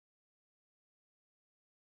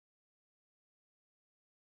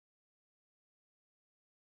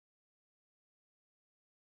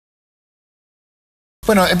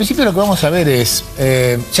Bueno, en principio lo que vamos a ver es,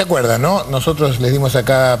 ¿se acuerdan, no? Nosotros les dimos a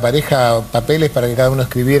cada pareja papeles para que cada uno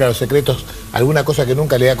escribiera los secretos, alguna cosa que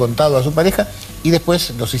nunca le ha contado a su pareja, y después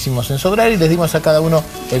los hicimos ensobrar y les dimos a cada uno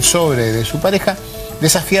el sobre de su pareja,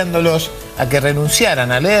 desafiándolos a que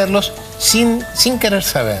renunciaran a leerlos sin querer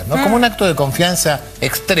saber, ¿no? Como un acto de confianza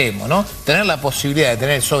extremo, ¿no? Tener la posibilidad de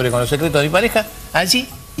tener el sobre con los secretos de mi pareja allí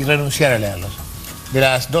y renunciar a leerlos. De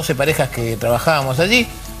las 12 parejas que trabajábamos allí,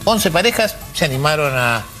 11 parejas se animaron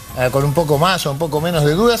con un poco más o un poco menos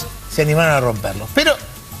de dudas, se animaron a romperlos. Pero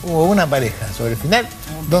hubo una pareja sobre el final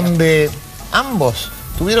donde ambos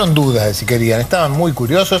tuvieron dudas de si querían, estaban muy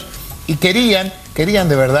curiosos y querían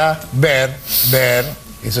de verdad ver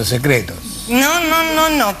esos secretos.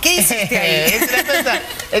 No, ¿qué hiciste ahí?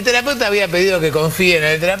 El terapeuta había pedido que confíen en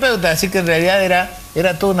el terapeuta, así que en realidad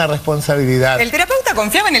era toda una responsabilidad. El terapeuta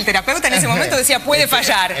confiaba en el terapeuta en ese momento, decía, puede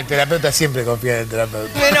fallar. El terapeuta siempre confía en el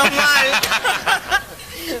terapeuta. Menos mal.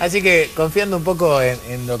 Así que confiando un poco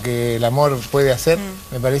en lo que el amor puede hacer,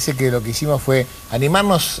 me parece que lo que hicimos fue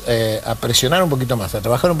animarnos a presionar un poquito más, a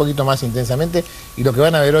trabajar un poquito más intensamente, y lo que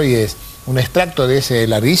van a ver hoy es un extracto de ese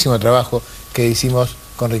larguísimo trabajo que hicimos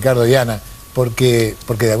con Ricardo y Ana, porque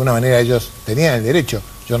de alguna manera ellos tenían el derecho,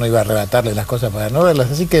 yo no iba a arrebatarles las cosas para no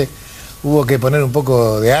verlas, así que hubo que poner un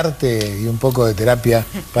poco de arte y un poco de terapia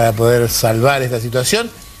para poder salvar esta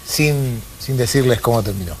situación sin decirles cómo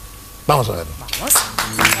terminó. Vamos a verlo. Vamos.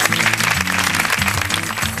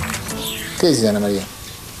 ¿Qué dices, Ana María?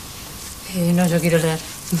 No, yo quiero leer.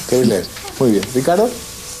 ¿Querés leer? Muy bien. ¿Ricardo?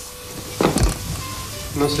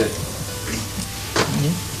 No sé.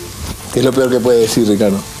 ¿Qué es lo peor que puede decir,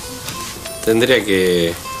 Ricardo? Tendría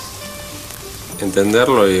que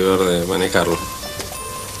entenderlo y ver de manejarlo.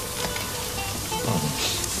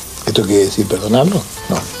 ¿Esto quiere decir perdonarlo?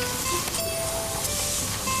 No.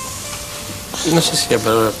 No sé si la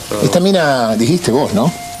palabra... pero... Esta mina, dijiste vos,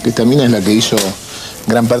 ¿no? Que esta mina es la que hizo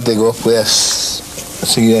gran parte de que vos puedas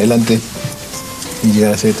seguir adelante y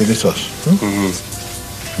llegar a ser este que sos, ¿no?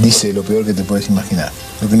 Dice lo peor que te puedes imaginar,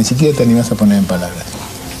 lo que ni siquiera te animás a poner en palabras.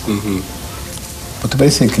 ¿Vos te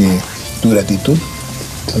parece que tu gratitud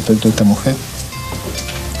respecto a esta mujer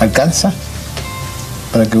alcanza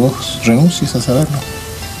para que vos renuncies a saberlo?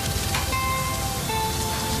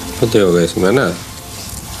 No tengo que decir más nada.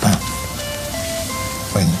 Ah.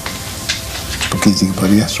 Bueno. ¿Por qué dice que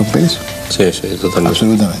podrías romper eso? Sí, totalmente.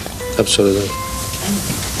 Absolutamente. Absolutamente.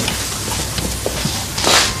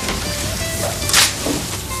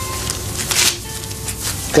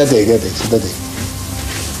 Quédate, sentate.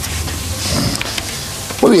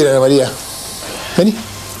 Muy bien, Ana María. Vení.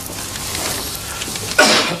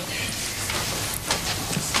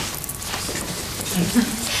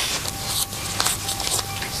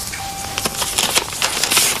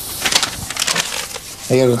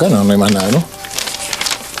 ¿Hay algo acá? No hay más nada, ¿no?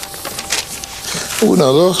 1,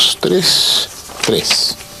 2, 3,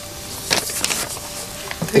 3.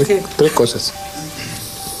 Tres cosas.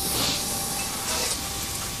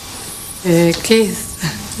 ¿Qué es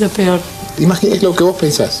lo peor? Imagina, es lo que vos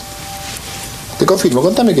pensás. Te confirmo,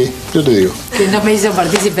 contame qué, yo te digo. Que no me hizo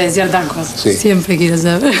partícipe de ciertas cosas. Sí. Siempre quiero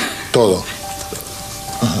saber. Todo.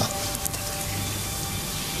 Ajá.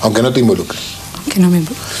 Aunque no te involucre. Que no me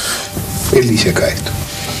importa. Él dice acá esto.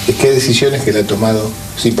 Es que hay decisiones que él ha tomado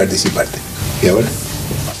sin participarte. ¿Y ahora?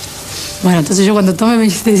 Bueno, entonces yo cuando tome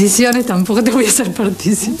mis decisiones tampoco te voy a hacer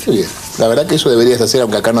partícipe. Muy bien. La verdad que eso deberías hacer,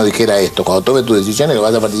 aunque acá no dijera esto. Cuando tomes tus decisiones lo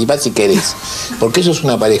vas a participar si querés. Porque eso es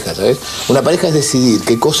una pareja, ¿sabes? Una pareja es decidir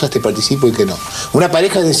qué cosas te participo y qué no. Una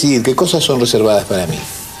pareja es decidir qué cosas son reservadas para mí.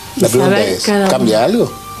 La pregunta es, ¿cambia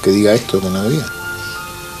algo que diga esto que no diga?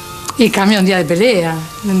 Y cambia un día de pelea,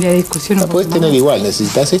 un día de discusión. La podés tener igual.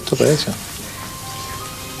 ¿Necesitas esto para eso?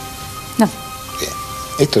 No. Bien.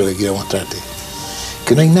 Esto es lo que quiero mostrarte.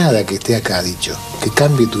 Que no hay nada que esté acá dicho que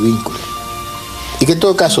cambie tu vínculo. Y que en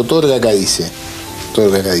todo caso, todo lo que acá dice,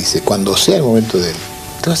 cuando sea el momento de él,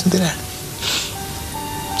 te vas a enterar.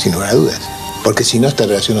 Sin lugar a dudas. Porque si no, esta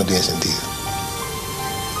relación no tiene sentido.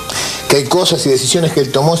 Que hay cosas y decisiones que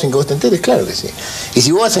él tomó sin que vos te enteres, claro que sí. Y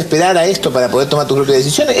si vos vas a esperar a esto para poder tomar tus propias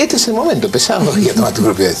decisiones, este es el momento, empezamos a tomar tus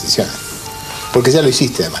propias decisiones. Porque ya lo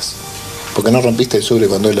hiciste además. Porque no rompiste el sobre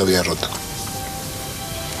cuando él lo había roto.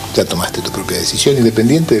 Ya tomaste tu propia decisión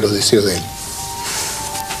independiente de los deseos de él.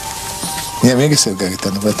 Mira que cerca que está,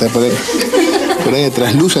 no puede estar por ahí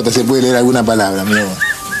atrás luz hasta se puede leer alguna palabra, mira vos.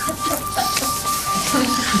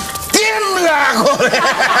 ¡Tiembla, joder!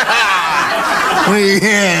 Muy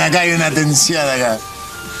bien, acá hay una tensión acá.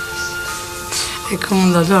 Es como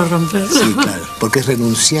un dolor romper. Sí, claro, porque es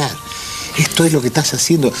renunciar. Esto es lo que estás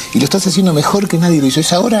haciendo y lo estás haciendo mejor que nadie lo hizo.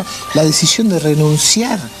 Es ahora la decisión de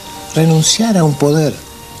renunciar renunciar a un poder.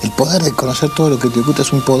 El poder de conocer todo lo que te oculta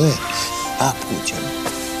es un poder. Ah, pucha.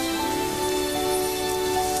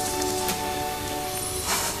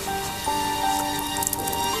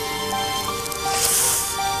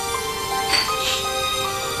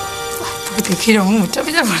 Porque te quiero mucho,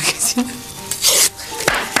 mira, porque si no...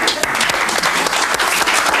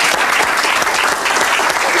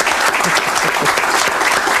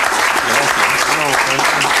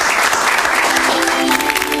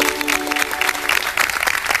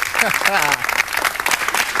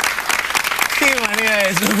 Qué manera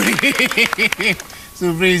de sufrir.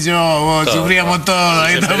 Sufrí yo, vos, sufríamos todos.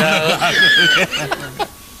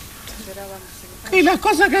 Y las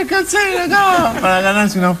cosas que hay que hacer acá para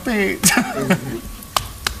ganarse unos pesos.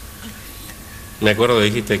 Me acuerdo que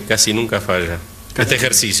dijiste casi nunca falla. Este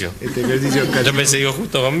ejercicio. Este ejercicio casi Yo pensé, digo,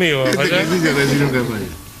 justo conmigo. este ejercicio casi nunca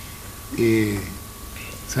falla.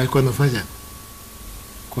 ¿Sabes cuándo falla?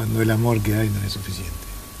 Cuando el amor que hay no es suficiente.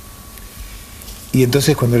 Y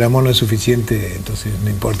entonces cuando el amor no es suficiente, entonces no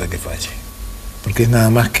importa que falle. Porque es nada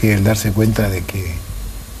más que el darse cuenta de que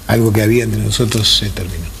algo que había entre nosotros se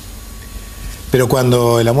terminó. Pero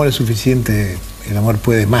cuando el amor es suficiente, el amor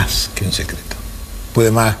puede más que un secreto.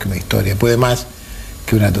 Puede más que una historia, puede más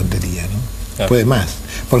que una tontería, ¿no? Claro. Puede más.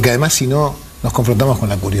 Porque además si no, nos confrontamos con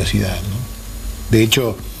la curiosidad, ¿no? De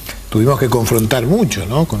hecho, tuvimos que confrontar mucho,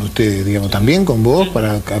 ¿no? Con usted, digamos, también con vos,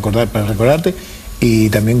 para recordarte, y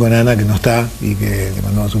también con Ana, que no está, y que le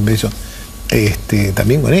mandamos un beso,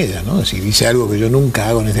 también con ella, ¿no? Es decir, hice algo que yo nunca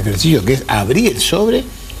hago en este ejercicio, que es abrir el sobre,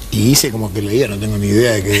 y hice como que leía, no tengo ni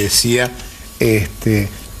idea de qué decía,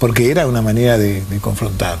 porque era una manera de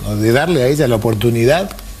confrontar, ¿no? De darle a ella la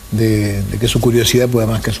oportunidad de que su curiosidad pueda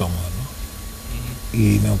más que su amor, ¿no?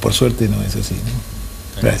 Y no, por suerte no es así,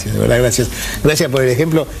 ¿no? Gracias, de verdad, gracias. Gracias por el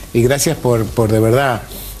ejemplo y gracias por de verdad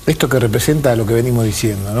esto que representa lo que venimos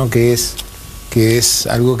diciendo, ¿no? Que es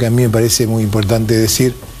algo que a mí me parece muy importante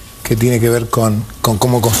decir, que tiene que ver con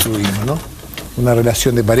cómo construimos, ¿no? Una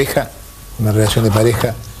relación de pareja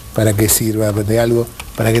para que sirva de algo,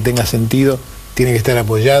 para que tenga sentido, tiene que estar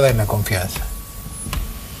apoyada en la confianza.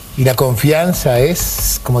 Y la confianza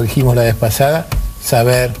es, como dijimos la vez pasada,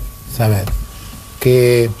 saber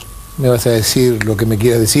que me vas a decir lo que me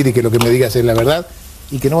quieras decir y que lo que me digas es la verdad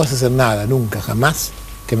y que no vas a hacer nada, nunca, jamás,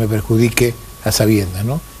 que me perjudique a sabiendas,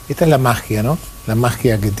 ¿no? Esta es la magia, ¿no? La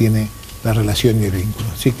magia que tiene la relación y el vínculo.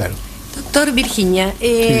 Sí, claro. Doctor Virginia,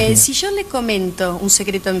 Virginia, si yo le comento un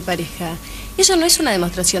secreto a mi pareja, ¿eso no es una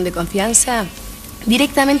demostración de confianza?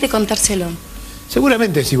 Directamente contárselo.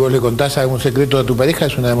 Seguramente si vos le contás algún secreto a tu pareja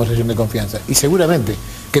es una demostración de confianza. Y seguramente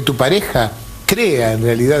que tu pareja crea en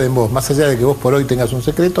realidad en vos, más allá de que vos por hoy tengas un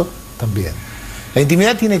secreto, también. La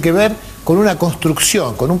intimidad tiene que ver con una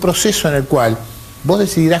construcción, con un proceso en el cual vos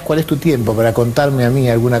decidirás cuál es tu tiempo para contarme a mí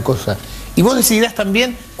alguna cosa. Y vos decidirás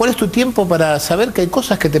también cuál es tu tiempo para saber que hay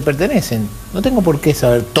cosas que te pertenecen. No tengo por qué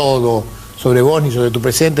saber todo sobre vos, ni sobre tu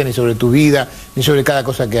presente, ni sobre tu vida, ni sobre cada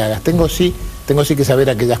cosa que hagas. Tengo sí que saber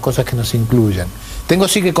aquellas cosas que nos incluyan. Tengo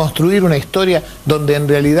sí que construir una historia donde en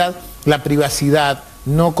realidad la privacidad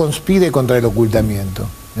no conspire contra el ocultamiento,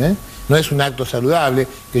 ¿eh? No es un acto saludable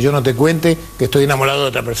que yo no te cuente que estoy enamorado de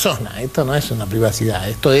otra persona. Esto no es una privacidad,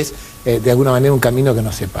 esto es de alguna manera un camino que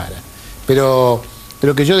nos separa. Pero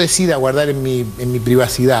que yo decida guardar en mi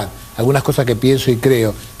privacidad algunas cosas que pienso y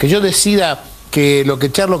creo, que yo decida que lo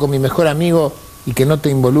que charlo con mi mejor amigo y que no te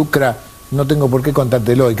involucra, no tengo por qué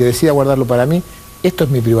contártelo, y que decida guardarlo para mí, esto es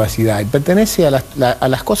mi privacidad y pertenece a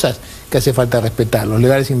las cosas que hace falta respetar, los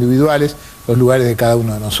lugares individuales, los lugares de cada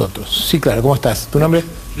uno de nosotros. Sí, claro, ¿cómo estás? ¿Tu nombre?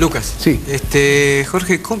 Lucas. Sí.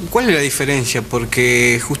 Jorge, ¿cuál es la diferencia?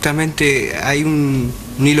 Porque justamente hay un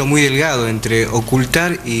hilo muy delgado entre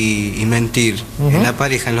ocultar y mentir en la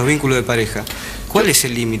pareja, en los vínculos de pareja. ¿Cuál es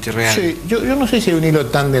el límite real? Sí, yo no sé si hay un hilo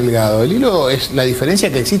tan delgado. El hilo es la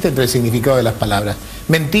diferencia que existe entre el significado de las palabras.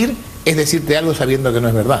 Mentir es decirte algo sabiendo que no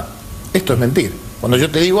es verdad. Esto es mentir. Cuando yo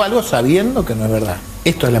te digo algo sabiendo que no es verdad.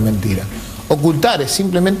 Esto es la mentira. Ocultar es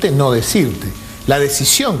simplemente no decirte. La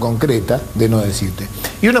decisión concreta de no decirte.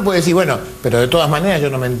 Y uno puede decir, bueno, pero de todas maneras yo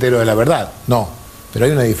no me entero de la verdad. No, pero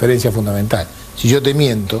hay una diferencia fundamental. Si yo te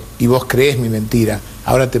miento y vos creés mi mentira,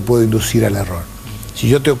 ahora te puedo inducir al error. Si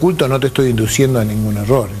yo te oculto, no te estoy induciendo a ningún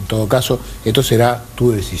error. En todo caso, esto será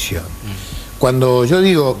tu decisión. Cuando yo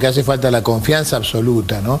digo que hace falta la confianza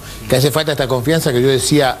absoluta, ¿no? Que hace falta esta confianza que yo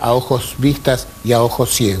decía a ojos vistas y a ojos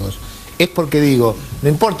ciegos, es porque digo, no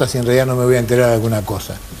importa si en realidad no me voy a enterar de alguna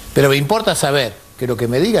cosa, pero me importa saber que lo que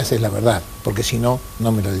me digas es la verdad, porque si no,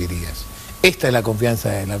 no me lo dirías. Esta es la confianza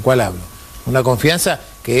de la cual hablo. Una confianza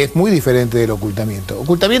que es muy diferente del ocultamiento.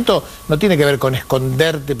 Ocultamiento no tiene que ver con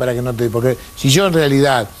esconderte para que no te... Porque si yo en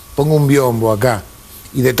realidad pongo un biombo acá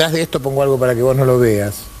y detrás de esto pongo algo para que vos no lo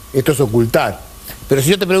veas, esto es ocultar. Pero si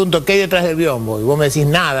yo te pregunto qué hay detrás del biombo y vos me decís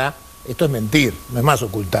nada, esto es mentir, no es más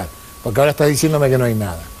ocultar, porque ahora estás diciéndome que no hay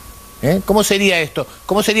nada. ¿Cómo sería esto?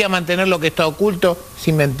 ¿Cómo sería mantener lo que está oculto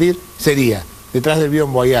sin mentir? Sería, detrás del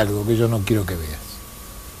biombo hay algo que yo no quiero que veas.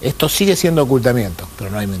 Esto sigue siendo ocultamiento, pero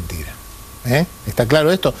no hay mentira. ¿Está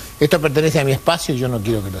claro esto? Esto pertenece a mi espacio y yo no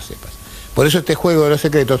quiero que lo sepas. Por eso este juego de los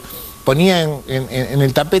secretos ponía en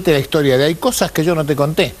el tapete la historia de hay cosas que yo no te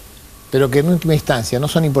conté, pero que en última instancia no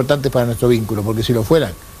son importantes para nuestro vínculo, porque si lo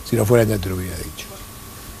fueran ya te lo hubiera dicho.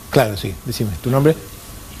 Claro, sí, decime, ¿tu nombre?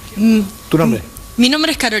 ¿Tu nombre? Mi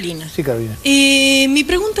nombre es Carolina. Sí, Carolina. Mi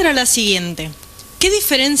pregunta era la siguiente. ¿Qué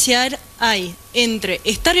diferencia hay entre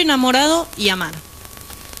estar enamorado y amar?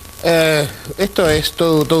 Esto es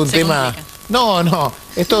todo un tema... Complica. No,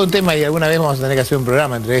 es todo un tema y alguna vez vamos a tener que hacer un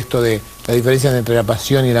programa entre esto de la diferencia entre la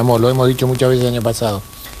pasión y el amor. Lo hemos dicho muchas veces el año pasado.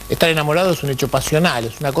 Estar enamorado es un hecho pasional,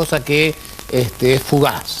 es una cosa que es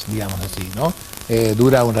fugaz, digamos así, ¿no?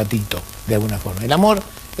 Dura un ratito, de alguna forma. El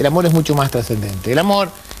amor es mucho más trascendente. El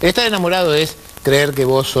estar enamorado es creer que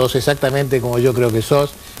vos sos exactamente como yo creo que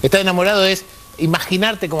sos. Estar enamorado es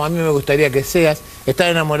imaginarte como a mí me gustaría que seas. Estar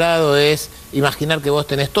enamorado es imaginar que vos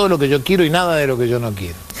tenés todo lo que yo quiero y nada de lo que yo no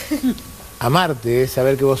quiero. Amarte es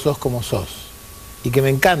saber que vos sos como sos y que me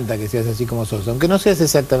encanta que seas así como sos, aunque no seas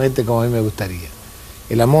exactamente como a mí me gustaría.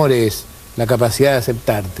 El amor es la capacidad de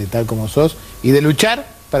aceptarte tal como sos y de luchar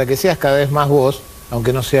para que seas cada vez más vos,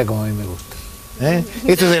 aunque no sea como a mí me gusta.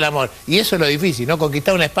 Esto es el amor. Y eso es lo difícil, ¿no?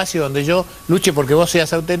 Conquistar un espacio donde yo luche porque vos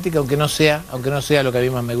seas auténtica, aunque no sea lo que a mí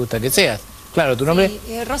más me gusta que seas. Claro, ¿tu nombre?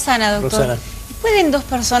 Sí, Rosana, doctor. Rosana. ¿Pueden dos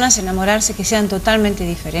personas enamorarse que sean totalmente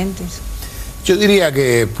diferentes? Yo diría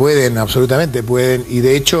que pueden, absolutamente pueden, y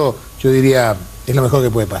de hecho yo diría es lo mejor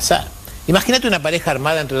que puede pasar. Imagínate una pareja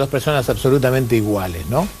armada entre dos personas absolutamente iguales,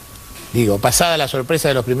 ¿no? Digo, pasada la sorpresa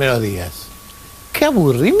de los primeros días. ¡Qué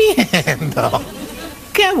aburrimiento!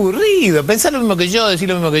 ¡Qué aburrido! Pensar lo mismo que yo, decir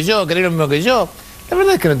lo mismo que yo, querer lo mismo que yo. La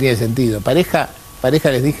verdad es que no tiene sentido. Pareja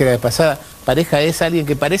les dije la vez pasada, pareja es alguien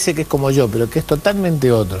que parece que es como yo, pero que es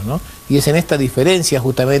totalmente otro, ¿no? Y es en esta diferencia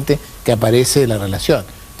justamente que aparece la relación.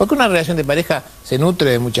 Porque una relación de pareja se nutre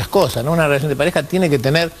de muchas cosas, ¿no? Una relación de pareja tiene que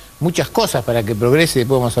tener muchas cosas para que progrese y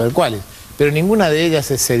después vamos a ver cuáles. Pero ninguna de ellas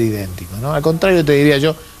es ser idéntico, ¿no? Al contrario, te diría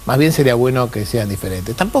yo, más bien sería bueno que sean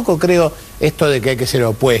diferentes. Tampoco creo esto de que hay que ser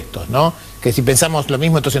opuestos, ¿no? Que si pensamos lo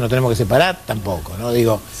mismo entonces nos tenemos que separar, tampoco, ¿no?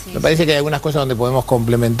 Digo, me parece que hay algunas cosas donde podemos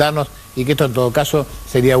complementarnos y que esto en todo caso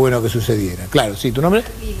sería bueno que sucediera. Claro, ¿sí? ¿Tu nombre?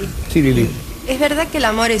 Lili. Sí, Lili. ¿Es verdad que el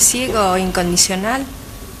amor es ciego o incondicional?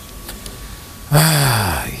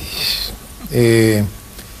 Ay,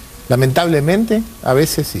 lamentablemente, a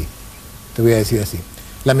veces sí, te voy a decir así.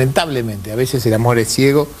 Lamentablemente, a veces el amor es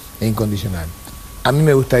ciego e incondicional. A mí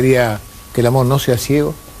me gustaría que el amor no sea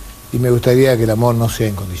ciego y me gustaría que el amor no sea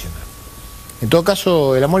incondicional. En todo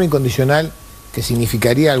caso, el amor incondicional, que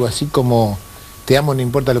significaría algo así como te amo, no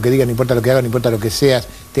importa lo que digas, no importa lo que hagas, no importa lo que seas,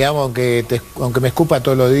 te amo aunque me escupa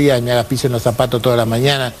todos los días y me hagas pis en los zapatos toda la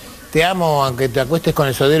mañana, te amo aunque te acuestes con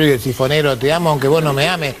el sodero y el sifonero, te amo aunque vos no me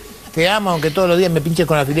ames, te amo aunque todos los días me pinches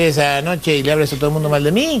con alfileres a la noche y le hables a todo el mundo mal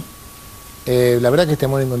de mí. La verdad que este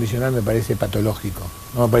amor incondicional me parece patológico,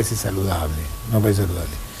 no me parece saludable, no me parece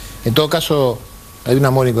saludable. En todo caso, hay un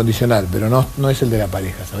amor incondicional, pero no es el de la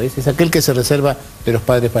pareja, ¿sabes? Es aquel que se reserva de los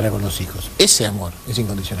padres para con los hijos. Ese amor es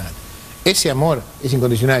incondicional. Ese amor es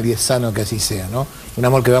incondicional y es sano que así sea, ¿no? Un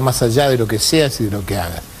amor que va más allá de lo que seas y de lo que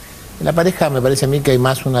hagas. En la pareja me parece a mí que hay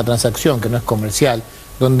más una transacción que no es comercial,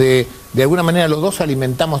 donde de alguna manera los dos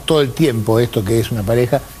alimentamos todo el tiempo esto que es una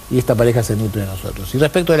pareja y esta pareja se nutre de nosotros. Y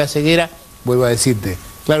respecto de la ceguera, vuelvo a decirte,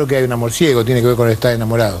 claro que hay un amor ciego, tiene que ver con el estar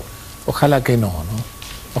enamorado. Ojalá que no, ¿no?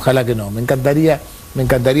 Ojalá que no. Me encantaría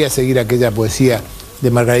seguir aquella poesía de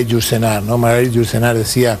Marguerite Yourcenar, ¿no? Marguerite Yourcenar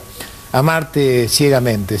decía, amarte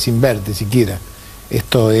ciegamente, sin verte siquiera.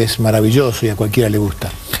 Esto es maravilloso y a cualquiera le gusta.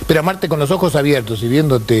 Pero amarte con los ojos abiertos y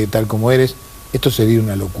viéndote tal como eres, esto sería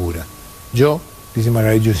una locura. Yo, dice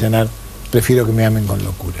Marguerite Yourcenar, prefiero que me amen con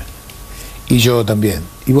locura. Y yo también,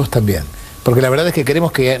 y vos también. Porque la verdad es que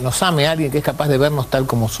queremos que nos ame alguien que es capaz de vernos tal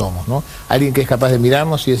como somos, ¿no? Alguien que es capaz de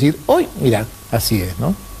mirarnos y decir, hoy, mirá, así es,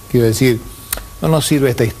 ¿no? Quiero decir, no nos sirve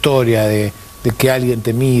esta historia de que alguien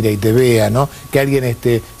te mire y te vea, ¿no? Que alguien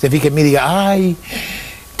se fije en mí y diga, ay,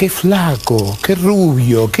 qué flaco, qué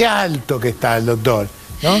rubio, qué alto que está el doctor,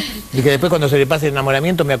 ¿no? Y que después cuando se le pase el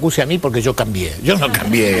enamoramiento me acuse a mí porque yo cambié. Yo no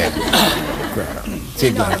cambié.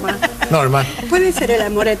 Sí, claro. Norma. ¿Puede ser el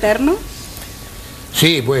amor eterno?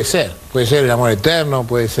 Sí, puede ser el amor eterno,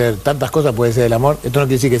 puede ser tantas cosas, puede ser el amor. Esto no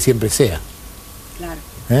quiere decir que siempre sea.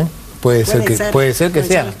 Claro. Puede ser que sea,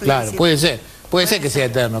 estoy claro, diciendo. puede ser que sea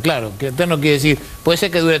eterno, claro. Que eterno quiere decir, ¿puede ser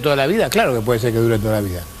que dure toda la vida? Claro que puede ser que dure toda la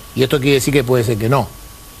vida. Y esto quiere decir que puede ser que no.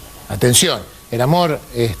 Atención, el amor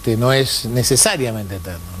no es necesariamente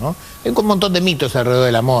eterno, ¿no? Hay un montón de mitos alrededor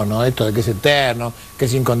del amor, ¿no? Esto de que es eterno, que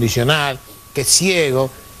es incondicional, que es ciego,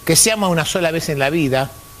 que se ama una sola vez en la vida,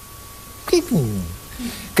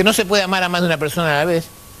 que no se puede amar a más de una persona a la vez.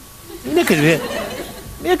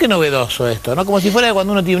 Mira qué novedoso esto, ¿no? Como si fuera que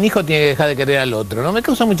cuando uno tiene un hijo tiene que dejar de querer al otro, ¿no? Me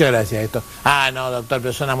causa mucha gracia esto. Ah, no, doctor,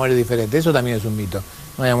 pero son amores diferentes. Eso también es un mito.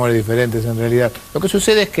 No hay amores diferentes en realidad. Lo que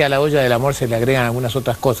sucede es que a la olla del amor se le agregan algunas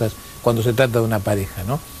otras cosas cuando se trata de una pareja,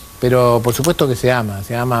 ¿no? Pero por supuesto que se ama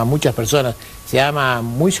a muchas personas, se ama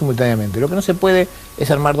muy simultáneamente. Lo que no se puede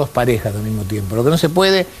es armar dos parejas al mismo tiempo. Lo que no se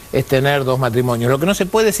puede es tener dos matrimonios. Lo que no se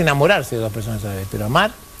puede es enamorarse de dos personas a la vez. Pero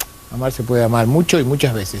amar se puede amar mucho y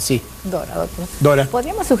muchas veces, sí. Dora, doctor. Dora.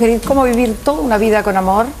 ¿Podríamos sugerir cómo vivir toda una vida con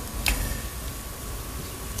amor?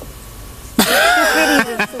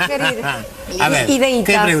 Sugerir. A ver,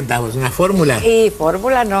 ideitas. ¿qué preguntamos? ¿Una fórmula?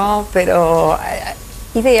 Fórmula no, pero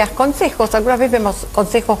ideas, consejos. Algunas veces vemos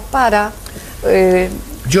consejos para...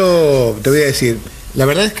 Yo te voy a decir, la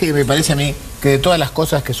verdad es que me parece a mí que de todas las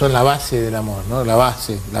cosas que son la base del amor, ¿no? La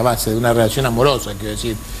base de una relación amorosa, quiero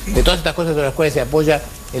decir, de todas estas cosas sobre las cuales se apoya,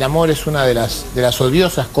 el amor es una de las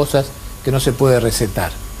odiosas cosas que no se puede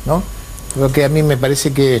recetar, ¿no? Porque a mí me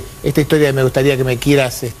parece que esta historia de me gustaría que me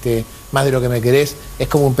quieras más de lo que me querés es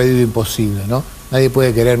como un pedido imposible, ¿no? Nadie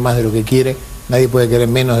puede querer más de lo que quiere, nadie puede querer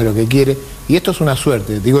menos de lo que quiere, y esto es una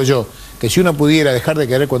suerte, digo yo, que si uno pudiera dejar de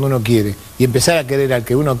querer cuando uno quiere y empezar a querer al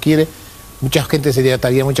que uno quiere, mucha gente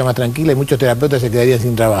estaría mucho más tranquila y muchos terapeutas se quedarían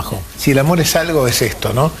sin trabajo. Si el amor es algo, es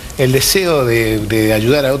esto, ¿no? El deseo de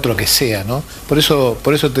ayudar a otro que sea, ¿no? Por eso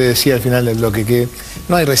te decía al final del bloque que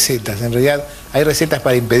no hay recetas, en realidad hay recetas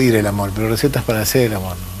para impedir el amor, pero recetas para hacer el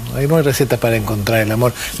amor, ¿no? No hay recetas para encontrar el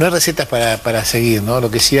amor, no hay recetas para seguir, ¿no?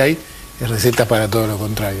 Lo que sí hay es recetas para todo lo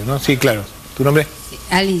contrario, ¿no? Sí, claro. ¿Tu nombre?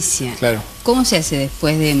 Alicia. Claro. ¿Cómo se hace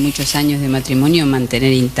después de muchos años de matrimonio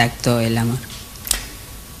mantener intacto el amor?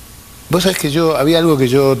 Vos sabés que había algo que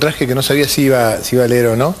yo traje que no sabía si iba a leer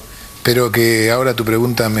o no, pero que ahora tu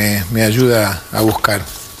pregunta me ayuda a buscar.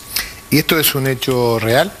 Y esto es un hecho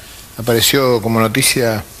real, apareció como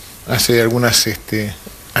noticia hace algunas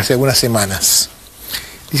semanas.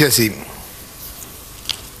 Dice así: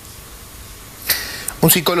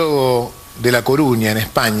 un psicólogo de La Coruña, en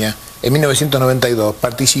España, en 1992,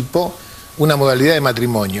 participó una modalidad de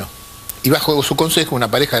matrimonio. Y bajo su consejo, una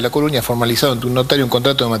pareja de La Coruña formalizado ante un notario un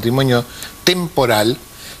contrato de matrimonio temporal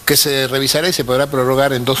que se revisará y se podrá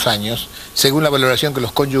prorrogar en 2 años, según la valoración que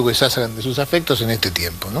los cónyuges hagan de sus afectos en este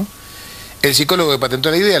tiempo, ¿no? El psicólogo que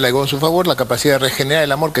patentó la idea alegó en su favor la capacidad de regenerar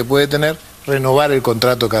el amor que puede tener renovar el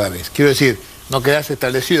contrato cada vez. Quiero decir, no quedarse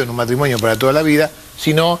establecido en un matrimonio para toda la vida,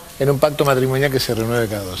 sino en un pacto matrimonial que se renueve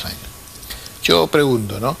cada 2 años. Yo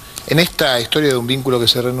pregunto, ¿no? En esta historia de un vínculo que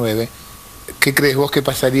se renueve, ¿qué crees vos que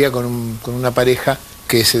pasaría con una pareja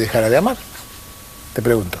que se dejara de amar? Te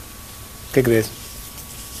pregunto. ¿Qué crees?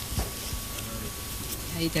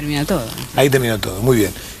 Ahí termina todo. Ahí terminó todo, muy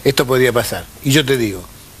bien. Esto podría pasar. Y yo te digo,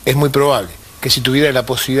 es muy probable que si tuviera la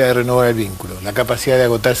posibilidad de renovar el vínculo, la capacidad de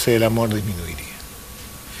agotarse del amor disminuiría.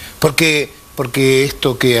 Porque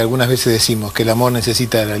esto que algunas veces decimos, que el amor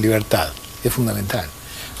necesita de la libertad, es fundamental.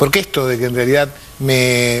 Porque esto de que en realidad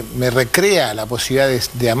me recrea la posibilidad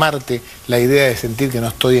de amarte, la idea de sentir que no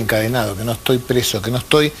estoy encadenado, que no estoy preso, que no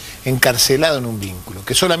estoy encarcelado en un vínculo,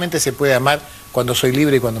 que solamente se puede amar cuando soy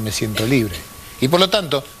libre y cuando me siento libre. Y por lo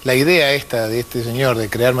tanto, la idea esta de este señor de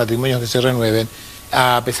crear matrimonios que se renueven,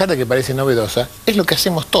 a pesar de que parece novedosa, es lo que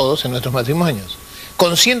hacemos todos en nuestros matrimonios.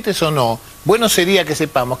 Conscientes o no, bueno sería que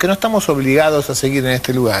sepamos que no estamos obligados a seguir en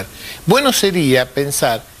este lugar. Bueno sería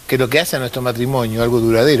pensar que lo que hace a nuestro matrimonio algo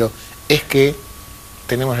duradero es que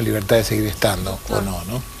tenemos la libertad de seguir estando o no,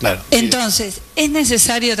 ¿no? Claro. Entonces, ¿es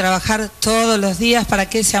necesario trabajar todos los días para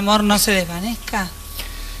que ese amor no se desvanezca?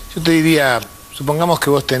 Yo te diría, supongamos que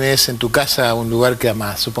vos tenés en tu casa un lugar que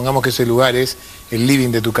amás, supongamos que ese lugar es el living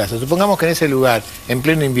de tu casa, supongamos que en ese lugar, en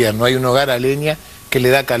pleno invierno, hay un hogar a leña que le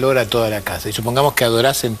da calor a toda la casa, y supongamos que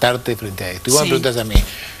adorás sentarte frente a esto, y vos me preguntás a mí,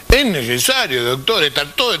 ¿es necesario, doctor,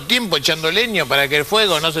 estar todo el tiempo echando leño para que el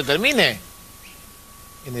fuego no se termine?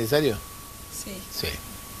 ¿Es necesario? Sí. Sí.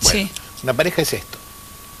 Bueno, una pareja es esto.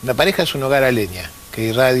 Una pareja es un hogar a leña que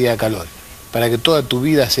irradia calor, para que toda tu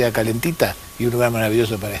vida sea calentita y un lugar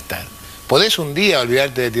maravilloso para estar. Podés un día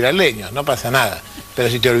olvidarte de tirar leños, no pasa nada. Pero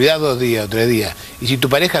si te olvidás 2 días o 3 días, y si tu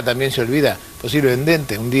pareja también se olvida,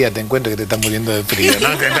 posiblemente un día te encuentres que te están muriendo de frío, ¿no?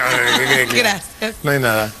 Gracias. No hay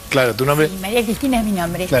nada. Claro, ¿tu nombre? María Cristina es mi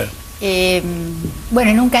nombre. Claro. Bueno,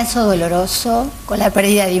 en un caso doloroso, con la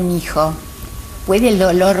pérdida de un hijo, ¿puede el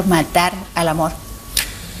dolor matar al amor?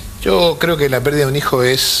 Yo creo que la pérdida de un hijo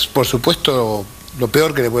es, por supuesto, lo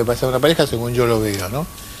peor que le puede pasar a una pareja, según yo lo veo, ¿no?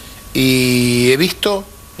 Y he visto,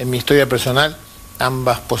 en mi historia personal,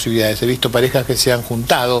 ambas posibilidades. He visto parejas que se han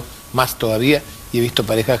juntado, más todavía, y he visto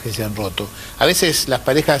parejas que se han roto. A veces las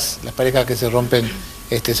parejas que se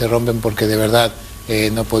rompen porque de verdad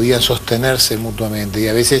no podían sostenerse mutuamente, y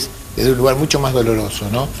a veces desde un lugar mucho más doloroso,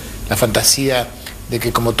 ¿no? La fantasía de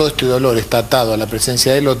que como todo este dolor está atado a la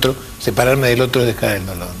presencia del otro, separarme del otro es dejar el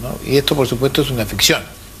dolor, ¿no? Y esto, por supuesto, es una ficción.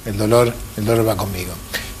 El dolor va conmigo.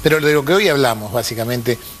 Pero de lo que hoy hablamos,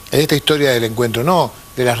 básicamente, es de esta historia del encuentro, no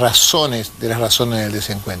de las razones del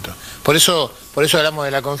desencuentro. Por eso hablamos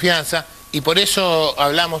de la confianza, y por eso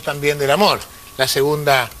hablamos también del amor, la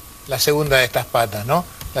segunda de estas patas, ¿no?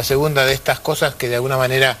 La segunda de estas cosas que de alguna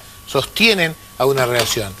manera sostienen a una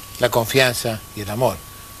relación, la confianza y el amor.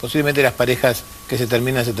 Posiblemente las parejas que se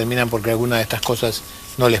terminan porque alguna de estas cosas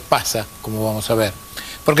no les pasa, como vamos a ver.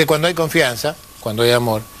 Porque cuando hay confianza, cuando hay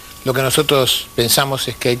amor, lo que nosotros pensamos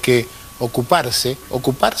es que hay que ocuparse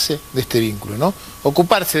de este vínculo, ¿no?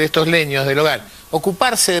 Ocuparse de estos leños del hogar,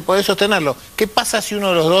 ocuparse de poder sostenerlo. ¿Qué pasa si uno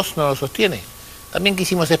de los dos no lo sostiene? También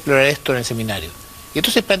quisimos explorar esto en el seminario. Y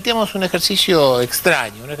entonces planteamos un ejercicio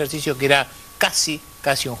extraño, un ejercicio que era casi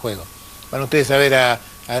un juego. Van ustedes a ver a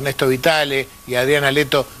Ernesto Vitale y a Adriana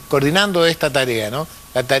Leto coordinando esta tarea, ¿no?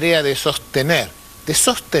 La tarea de sostener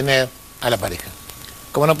a la pareja.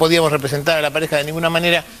 Como no podíamos representar a la pareja de ninguna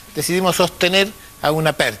manera, decidimos sostener a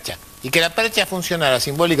una percha, y que la percha funcionara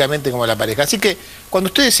simbólicamente como la pareja. Así que cuando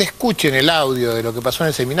ustedes escuchen el audio de lo que pasó en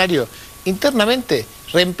el seminario, internamente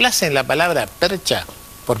reemplacen la palabra percha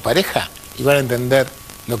por pareja y van a entender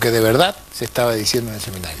lo que de verdad se estaba diciendo en el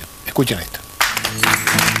seminario. Escuchen esto.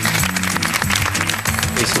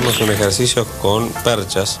 Hicimos un ejercicio con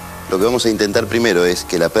perchas. Lo que vamos a intentar primero es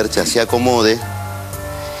que la percha se acomode,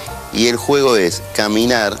 y el juego es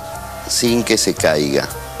caminar sin que se caiga.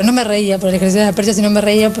 No me reía por el ejercicio de la percha, sino me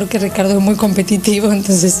reía porque Ricardo es muy competitivo,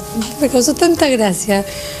 entonces me causó tanta gracia.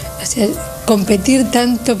 O sea, competir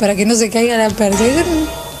tanto para que no se caiga la percha.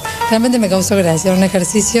 Realmente me causó gracia, era un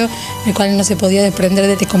ejercicio en el cual no se podía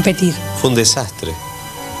desprender de competir. Fue un desastre.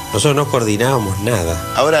 Nosotros no coordinábamos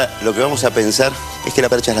nada. Ahora lo que vamos a pensar es que la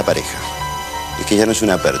percha es la pareja, y que ya no es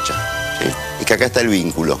una percha, ¿sí? Y que acá está el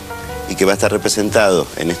vínculo, y que va a estar representado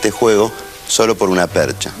en este juego solo por una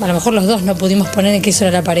percha. A lo mejor los dos no pudimos poner en que eso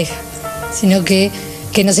era la pareja, sino que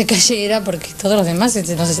no se cayera, porque todos los demás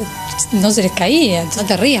no se les caía. No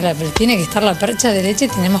te rías, tiene que estar la percha derecha y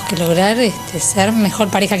tenemos que lograr ser mejor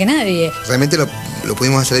pareja que nadie. Realmente lo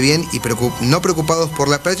pudimos hacer bien, y no preocupados por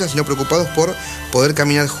la percha, sino preocupados por poder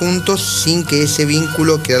caminar juntos sin que ese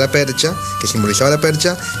vínculo que era la percha, que simbolizaba la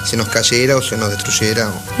percha, se nos cayera o se nos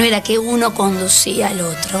destruyera. No era que uno conducía al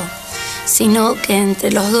otro, sino que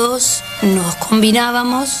entre los dos nos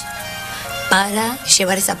combinábamos para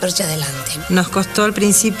llevar esa percha adelante. Nos costó al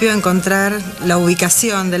principio encontrar la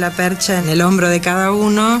ubicación de la percha en el hombro de cada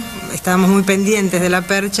uno. Estábamos muy pendientes de la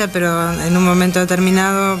percha, pero en un momento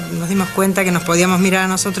determinado nos dimos cuenta que nos podíamos mirar a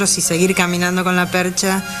nosotros y seguir caminando con la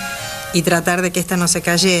percha y tratar de que esta no se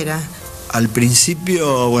cayera. Al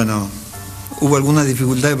principio, bueno, hubo algunas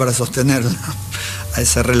dificultades para sostenerla a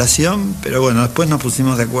esa relación, pero bueno, después nos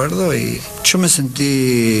pusimos de acuerdo y yo me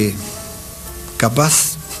sentí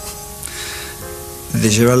capaz de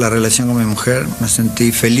llevar la relación con mi mujer, me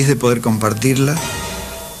sentí feliz de poder compartirla.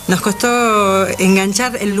 Nos costó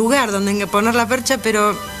enganchar el lugar donde poner la percha,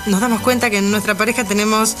 pero nos damos cuenta que en nuestra pareja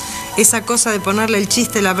tenemos esa cosa de ponerle el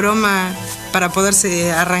chiste, la broma, para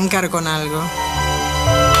poderse arrancar con algo.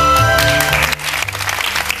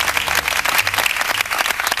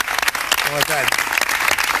 ¿Cómo están?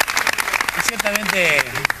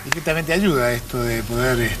 Y ciertamente ayuda esto de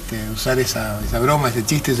poder usar esa broma, ese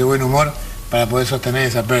chiste, ese buen humor, para poder sostener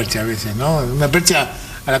esa percha a veces, ¿no? Una percha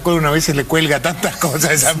a la cual una vez le cuelga tantas cosas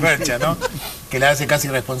a esa percha, ¿no? Que la hace casi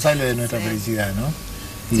responsable de nuestra felicidad, ¿no?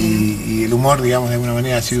 Y el humor, digamos, de alguna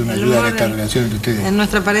manera ha sido una ayuda a esta relación entre ustedes. En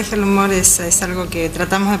nuestra pareja el humor es algo que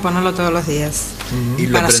tratamos de ponerlo todos los días. Y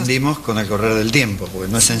lo aprendimos con el correr del tiempo,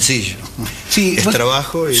 porque no es sencillo. Sí, es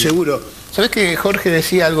trabajo y... Seguro. ¿Sabés que Jorge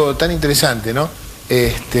decía algo tan interesante, no?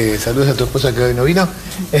 Saludos a tu esposa que hoy no vino,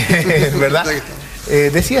 ¿verdad?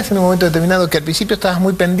 Decías en un momento determinado que al principio estabas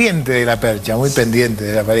muy pendiente de la percha, muy pendiente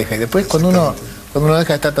de la pareja, y después cuando uno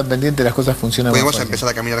deja de estar tan pendiente, las cosas funcionan Pudimos más empezar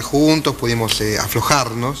a caminar juntos, pudimos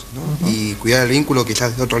aflojarnos, ¿no? Y cuidar el vínculo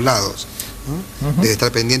quizás de otros lados, ¿no? De estar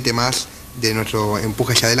pendiente más de nuestro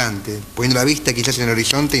empuje hacia adelante, poniendo la vista quizás en el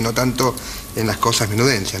horizonte y no tanto en las cosas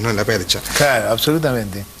menudencias, ¿no? En la percha. Claro,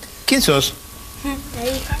 absolutamente. ¿Quién sos? La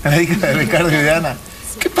hija. La hija de Ricardo y de Ana.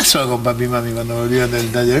 ¿Qué pasó con papi y mami cuando volvieron del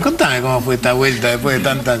taller? Contame cómo fue esta vuelta después de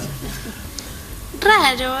tantas...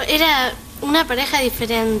 Raro, era una pareja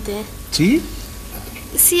diferente. ¿Sí?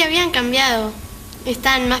 Sí, habían cambiado.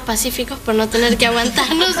 Están más pacíficos por no tener que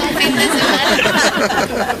aguantarnos un fin de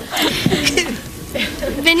semana.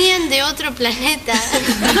 Venían de otro planeta.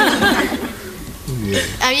 Bien.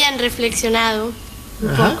 Habían reflexionado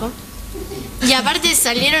un poco. Y aparte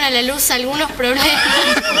salieron a la luz algunos problemas.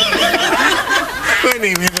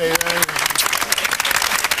 Vení, mira.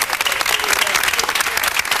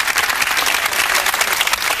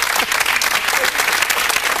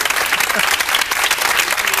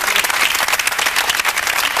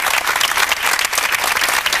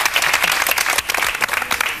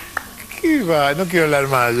 ¿Qué va? No quiero hablar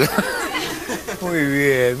más yo. Muy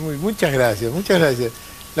bien, muchas gracias, muchas gracias.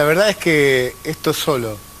 La verdad es que esto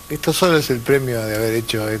solo es el premio de haber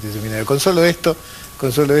hecho este seminario. Con solo esto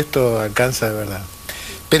alcanza de verdad.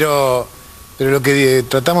 Pero lo que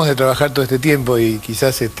tratamos de trabajar todo este tiempo, y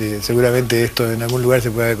quizás seguramente esto en algún lugar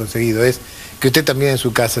se puede haber conseguido, es que usted también en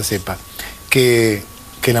su casa sepa que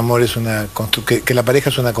el amor es que la pareja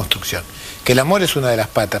es una construcción, que el amor es una de las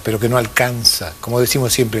patas, pero que no alcanza, como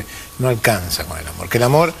decimos siempre, no alcanza con el amor, que el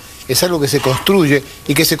amor es algo que se construye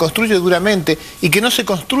y que se construye duramente y que no se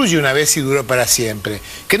construye una vez y duró para siempre,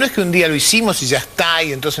 que no es que un día lo hicimos y ya está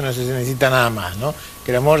y entonces no se necesita nada más, ¿no?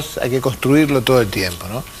 Que el amor hay que construirlo todo el tiempo,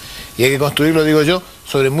 ¿no? Y hay que construirlo, digo yo,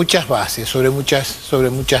 sobre muchas bases, sobre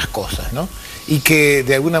muchas cosas, ¿no? Y que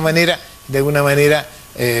de alguna manera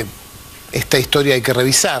esta historia hay que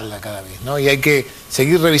revisarla cada vez, ¿no? Y hay que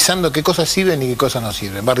seguir revisando qué cosas sirven y qué cosas no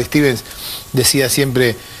sirven. Barry Stevens decía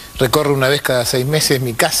siempre: recorro una vez cada 6 meses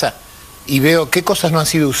mi casa y veo qué cosas no han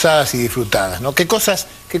sido usadas y disfrutadas, ¿no? Qué cosas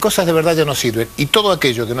de verdad ya no sirven. Y todo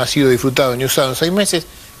aquello que no ha sido disfrutado ni usado en 6 meses,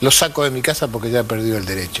 lo saco de mi casa porque ya he perdido el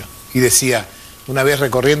derecho. Y decía, una vez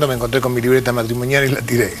recorriendo me encontré con mi libreta matrimonial y la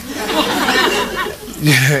tiré.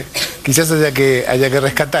 Quizás haya que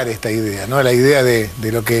rescatar esta idea, ¿no? La idea de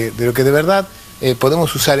lo que de verdad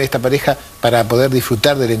podemos usar esta pareja para poder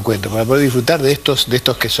disfrutar del encuentro, para poder disfrutar de estos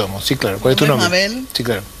que somos. Sí, claro. ¿Cuál es tu nombre? Mabel. Sí,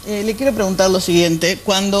 claro. Le quiero preguntar lo siguiente: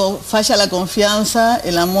 cuando falla la confianza,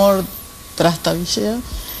 el amor trastabillea,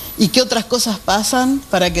 ¿y qué otras cosas pasan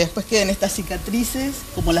para que después queden estas cicatrices,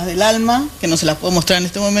 como las del alma, que no se las puedo mostrar en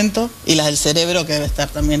este momento, y las del cerebro, que debe estar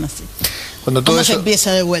también así? ¿Cómo se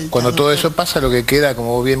empieza de vuelta? Cuando todo eso pasa, lo que queda,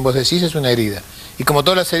 como bien vos decís, es una herida. Y como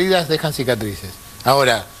todas las heridas, dejan cicatrices.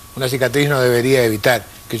 Ahora, una cicatriz no debería evitar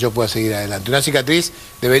que yo pueda seguir adelante. Una cicatriz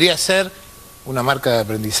debería ser una marca de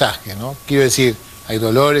aprendizaje, ¿no? Quiero decir, ¿hay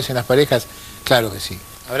dolores en las parejas? Claro que sí.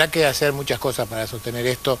 Habrá que hacer muchas cosas para sostener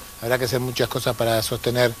esto, habrá que hacer muchas cosas para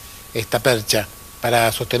sostener esta percha,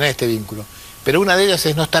 para sostener este vínculo. Pero una de ellas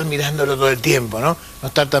es no estar mirándolo todo el tiempo, ¿no? No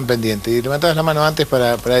estar tan pendiente. Y levantabas la mano antes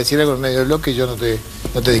para decir algo en medio del bloque y yo no te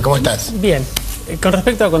di. ¿Cómo estás? Bien. Con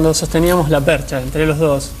respecto a cuando sosteníamos la percha entre los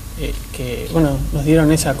dos, que bueno, nos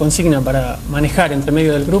dieron esa consigna para manejar entre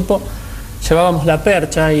medio del grupo, llevábamos la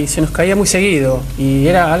percha y se nos caía muy seguido. Y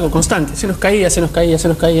era algo constante. Se nos caía.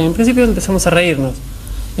 En principio empezamos a reírnos.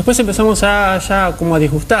 Después empezamos ya como a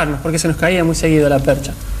disgustarnos porque se nos caía muy seguido la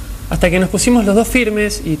percha. Hasta que nos pusimos los dos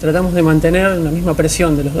firmes y tratamos de mantener la misma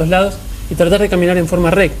presión de los dos lados y tratar de caminar en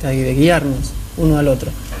forma recta y de guiarnos uno al otro.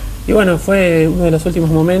 Y bueno, fue uno de los últimos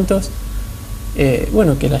momentos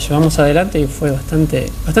bueno, que la llevamos adelante y fue bastante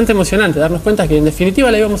emocionante darnos cuenta que en definitiva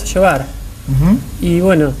la íbamos a llevar. Y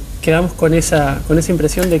bueno, quedamos con esa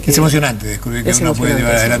impresión de que... Es emocionante descubrir que uno puede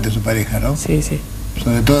llevar adelante a su pareja, ¿no? Sí, sí.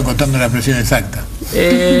 Sobre todo contando la presión exacta.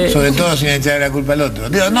 Sobre todo sin echarle la culpa al otro.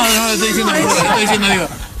 Digo, no, estoy diciendo, digo,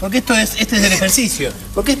 porque este es el ejercicio.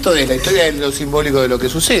 Porque esto es la historia de lo simbólico de lo que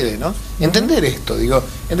sucede, ¿no? Entender esto, digo,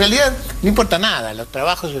 en realidad no importa nada. Los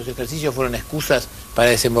trabajos y los ejercicios fueron excusas para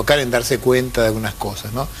desembocar en darse cuenta de algunas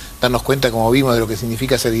cosas, ¿no? Darnos cuenta, como vimos, de lo que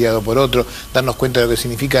significa ser guiado por otro, darnos cuenta de lo que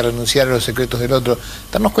significa renunciar a los secretos del otro,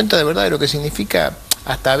 darnos cuenta de verdad de lo que significa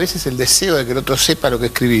hasta a veces el deseo de que el otro sepa lo que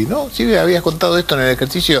escribí, ¿no? Sí, habías contado esto en el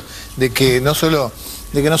ejercicio de que no solo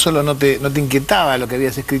no te inquietaba lo que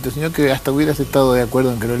habías escrito, sino que hasta hubieras estado de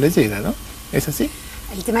acuerdo en que lo leyera, ¿no? ¿Es así?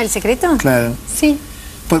 ¿El tema del secreto? Claro. Sí.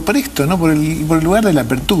 Por esto, ¿no? Por el lugar de la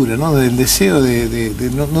apertura, ¿no? Del deseo de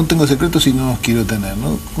no tengo secretos y no los quiero tener,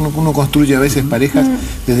 ¿no? Uno construye a veces parejas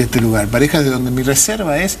desde este lugar, parejas de donde mi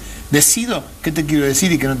reserva es decido qué te quiero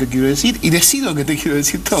decir y qué no te quiero decir, y decido que te quiero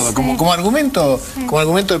decir todo, sí. como argumento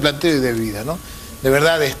de planteo y de vida, ¿no? De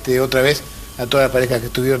verdad, otra vez, a todas las parejas que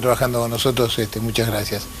estuvieron trabajando con nosotros, muchas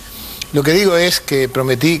gracias. Lo que digo es que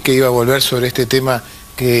prometí que iba a volver sobre este tema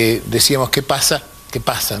que decíamos qué pasa ¿Qué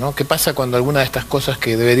pasa, no? ¿Qué pasa cuando alguna de estas cosas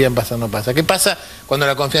que deberían pasar no pasa? ¿Qué pasa cuando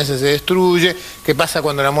la confianza se destruye? ¿Qué pasa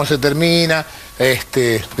cuando el amor se termina?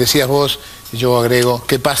 Decías vos, y yo agrego,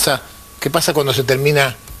 ¿qué pasa cuando se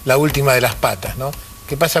termina la última de las patas, ¿no?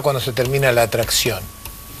 ¿Qué pasa cuando se termina la atracción?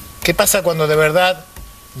 ¿Qué pasa cuando de verdad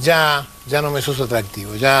ya no me sos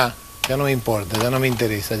atractivo, ya no me importa, ya no me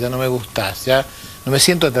interesa, ya no me gustás, ya no me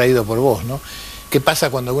siento atraído por vos, ¿no? ¿Qué pasa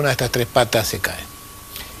cuando alguna de estas tres patas se cae?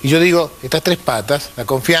 Y yo digo, estas tres patas, la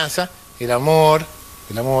confianza, el amor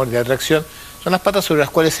y la atracción, son las patas sobre las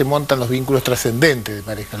cuales se montan los vínculos trascendentes de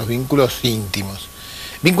pareja, los vínculos íntimos.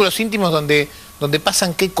 Vínculos íntimos donde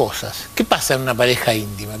pasan qué cosas. ¿Qué pasa en una pareja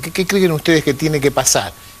íntima? ¿Qué creen ustedes que tiene que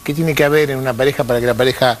pasar? ¿Qué tiene que haber en una pareja para que la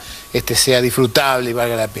pareja sea disfrutable y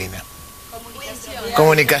valga la pena?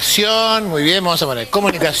 Comunicación, muy bien, vamos a poner.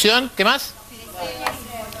 Comunicación, ¿qué más?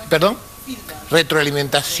 ¿Perdón?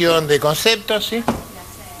 Retroalimentación de conceptos, ¿sí?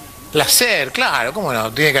 Placer, claro, ¿cómo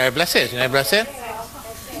no? Tiene que haber placer, si no hay placer.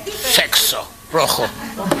 Sexo, rojo.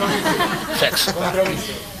 Sexo.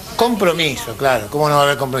 Compromiso, claro, ¿cómo no va a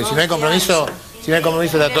haber compromiso? Si no hay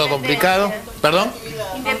compromiso está todo complicado. ¿Perdón?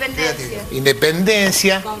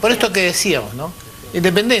 Independencia. Por esto que decíamos, ¿no?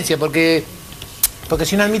 Independencia, porque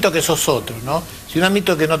si no admito que sos otro, ¿no? Si no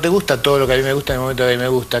admito que no te gusta todo lo que a mí me gusta en el momento que a mí me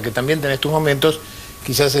gusta, que también tenés tus momentos,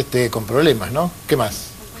 quizás con problemas, ¿no? ¿Qué más?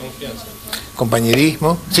 Confianza.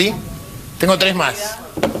 Compañerismo, ¿sí? Tengo tres más.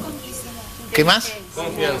 ¿Qué más?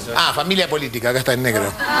 Confianza. Ah, familia política, acá está en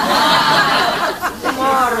negro.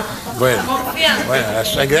 Bueno,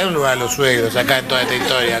 hay que dar un lugar a los suegros acá en toda esta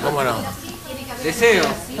historia, ¿cómo no? Deseo.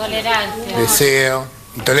 Tolerancia. Deseo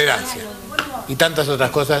y tolerancia. Y tantas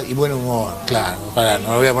otras cosas, y buen humor, claro.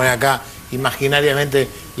 No lo voy a poner acá imaginariamente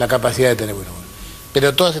la capacidad de tener buen humor.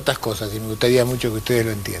 Pero todas estas cosas, y me gustaría mucho que ustedes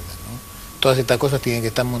lo entiendan, ¿no? Todas estas cosas tienen que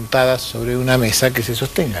estar montadas sobre una mesa que se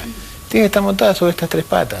sostenga. Tienen que estar montadas sobre estas tres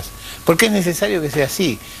patas. ¿Por qué es necesario que sea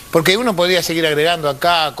así? Porque uno podría seguir agregando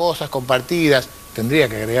acá cosas compartidas, tendría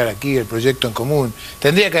que agregar aquí el proyecto en común,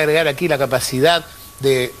 tendría que agregar aquí la capacidad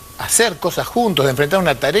de hacer cosas juntos, de enfrentar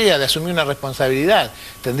una tarea, de asumir una responsabilidad.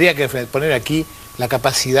 Tendría que poner aquí la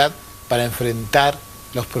capacidad para enfrentar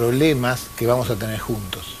los problemas que vamos a tener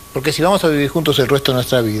juntos. Porque si vamos a vivir juntos el resto de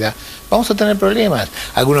nuestra vida, vamos a tener problemas.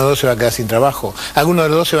 Alguno de los dos se va a quedar sin trabajo, alguno de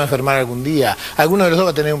los dos se va a enfermar algún día, alguno de los dos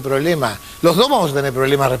va a tener un problema. Los dos vamos a tener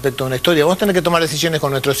problemas respecto a una historia, vamos a tener que tomar decisiones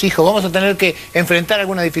con nuestros hijos, vamos a tener que enfrentar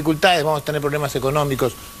algunas dificultades, vamos a tener problemas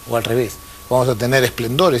económicos, o al revés, vamos a tener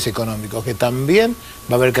esplendores económicos que también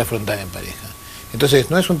va a haber que afrontar en pareja.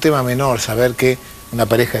 Entonces, no es un tema menor saber que una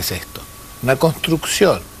pareja es esto, una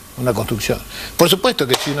construcción. Una construcción. Por supuesto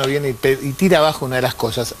que si uno viene y tira abajo una de las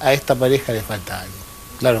cosas, a esta pareja le falta algo.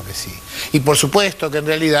 Claro que sí. Y por supuesto que en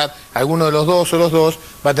realidad alguno de los dos o los dos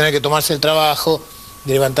va a tener que tomarse el trabajo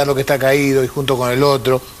de levantar lo que está caído y junto con el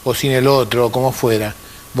otro o sin el otro o como fuera,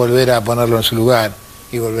 volver a ponerlo en su lugar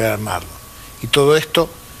y volver a armarlo. Y todo esto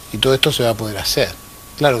se va a poder hacer.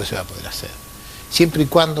 Claro que se va a poder hacer. Siempre y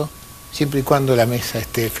cuando la mesa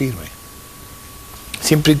esté firme.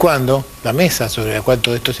 Siempre y cuando la mesa sobre la cual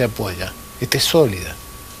todo esto se apoya esté sólida.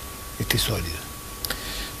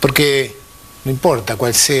 Porque no importa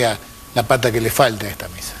cuál sea la pata que le falte a esta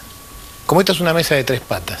mesa. Como esta es una mesa de tres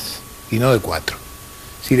patas y no de cuatro,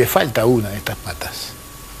 si le falta una de estas patas,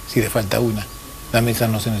 la mesa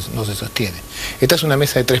no se sostiene. Esta es una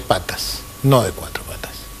mesa de tres patas, no de cuatro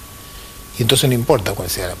patas. Y entonces no importa cuál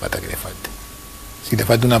sea la pata que le falte. Si le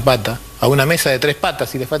falta una pata, a una mesa de tres patas,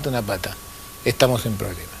 si le falta una pata, estamos en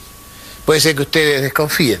problemas. Puede ser que ustedes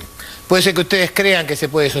desconfíen, puede ser que ustedes crean que se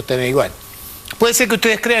puede sostener igual, puede ser que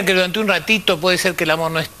ustedes crean que durante un ratito puede ser que el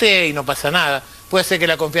amor no esté y no pasa nada, puede ser que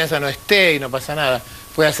la confianza no esté y no pasa nada,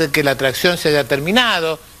 puede ser que la atracción se haya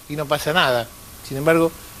terminado y no pasa nada. Sin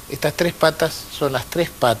embargo, estas tres patas son las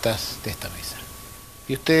tres patas de esta mesa.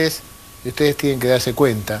 Y ustedes tienen que darse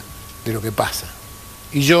cuenta de lo que pasa.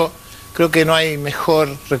 Y yo creo que no hay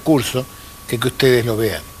mejor recurso que ustedes lo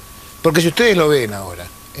vean. Porque si ustedes lo ven ahora,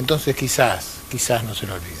 entonces quizás no se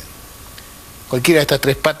lo olviden. Cualquiera de estas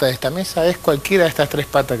tres patas de esta mesa es cualquiera de estas tres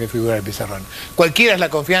patas que figura el pizarrón. Cualquiera es la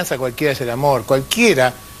confianza, cualquiera es el amor,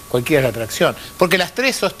 cualquiera es la atracción. Porque las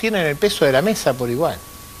tres sostienen el peso de la mesa por igual.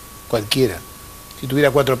 Cualquiera. Si tuviera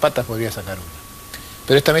cuatro patas podría sacar una.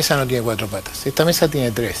 Pero esta mesa no tiene cuatro patas, esta mesa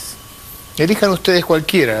tiene tres. Elijan ustedes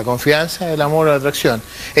cualquiera, la confianza, el amor o la atracción.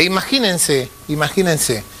 E imagínense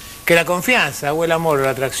que la confianza o el amor o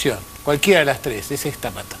la atracción, cualquiera de las tres, es esta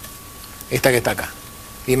pata, esta que está acá.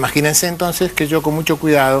 Imagínense entonces que yo con mucho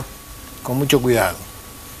cuidado,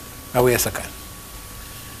 la voy a sacar.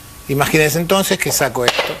 Imagínense entonces que saco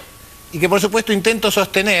esto y que por supuesto intento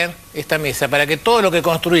sostener esta mesa para que todo lo que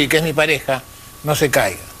construí, que es mi pareja, no se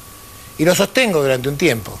caiga. Y lo sostengo durante un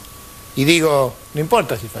tiempo. Y digo, no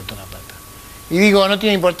importa si falta una pata. Y digo, no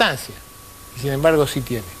tiene importancia. Y sin embargo sí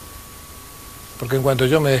tiene. Porque en cuanto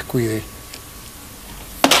yo me descuide,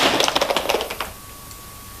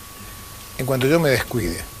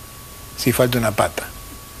 si falta una pata,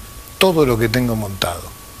 todo lo que tengo montado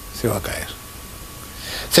se va a caer.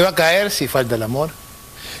 Se va a caer si falta el amor,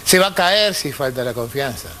 se va a caer si falta la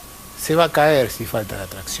confianza, se va a caer si falta la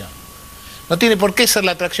atracción. No tiene por qué ser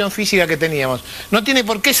la atracción física que teníamos, no tiene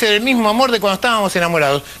por qué ser el mismo amor de cuando estábamos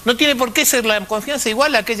enamorados, no tiene por qué ser la confianza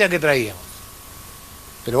igual a aquella que traíamos.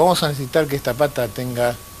 Pero vamos a necesitar que esta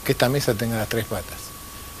mesa tenga las 3 patas,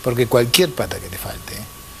 porque cualquier pata que le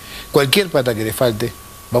falte,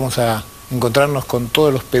 vamos a encontrarnos con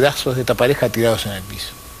todos los pedazos de esta pareja tirados en el piso.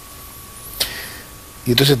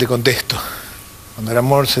 Y entonces te contesto, cuando el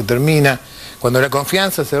amor se termina, cuando la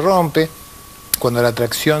confianza se rompe, cuando la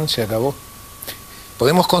atracción se acabó,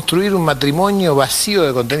 podemos construir un matrimonio vacío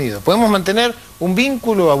de contenido, podemos mantener un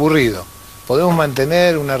vínculo aburrido, podemos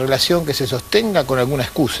mantener una relación que se sostenga con alguna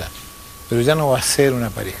excusa, pero ya no va a ser una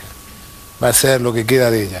pareja, va a ser lo que queda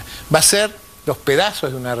de ella, va a ser los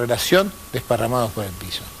pedazos de una relación desparramados por el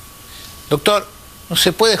piso. Doctor, ¿no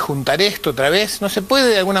se puede juntar esto otra vez? ¿No se puede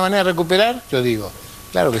de alguna manera recuperar? Yo digo,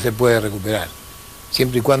 claro que se puede recuperar,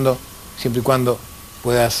 siempre y cuando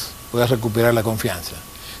puedas recuperar la confianza,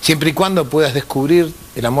 siempre y cuando puedas descubrir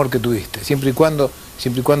el amor que tuviste, siempre y cuando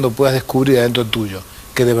puedas descubrir adentro tuyo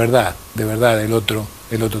que de verdad el otro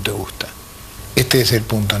te gusta. Este es el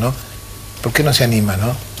punto, ¿no? ¿Por qué no se anima,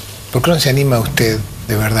 no? ¿Por qué no se anima usted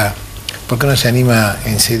de verdad? ¿Por qué no se anima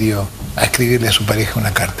en serio a escribirle a su pareja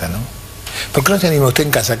una carta, no? ¿Por qué no se anima usted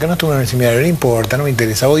en casa? Que no estuvo en el seminario, no importa, no me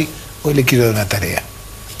interesa. Hoy le quiero dar una tarea.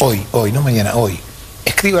 Hoy, no mañana, hoy.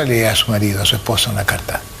 Escríbale a su marido, a su esposa una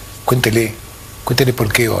carta. Cuéntele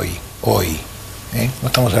por qué hoy. No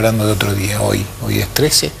estamos hablando de otro día, hoy es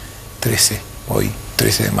 13, hoy,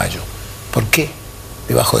 13 de mayo. ¿Por qué?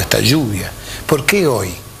 Debajo de esta lluvia. ¿Por qué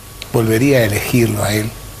hoy volvería a elegirlo a él,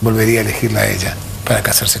 volvería a elegirla a ella para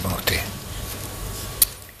casarse con usted?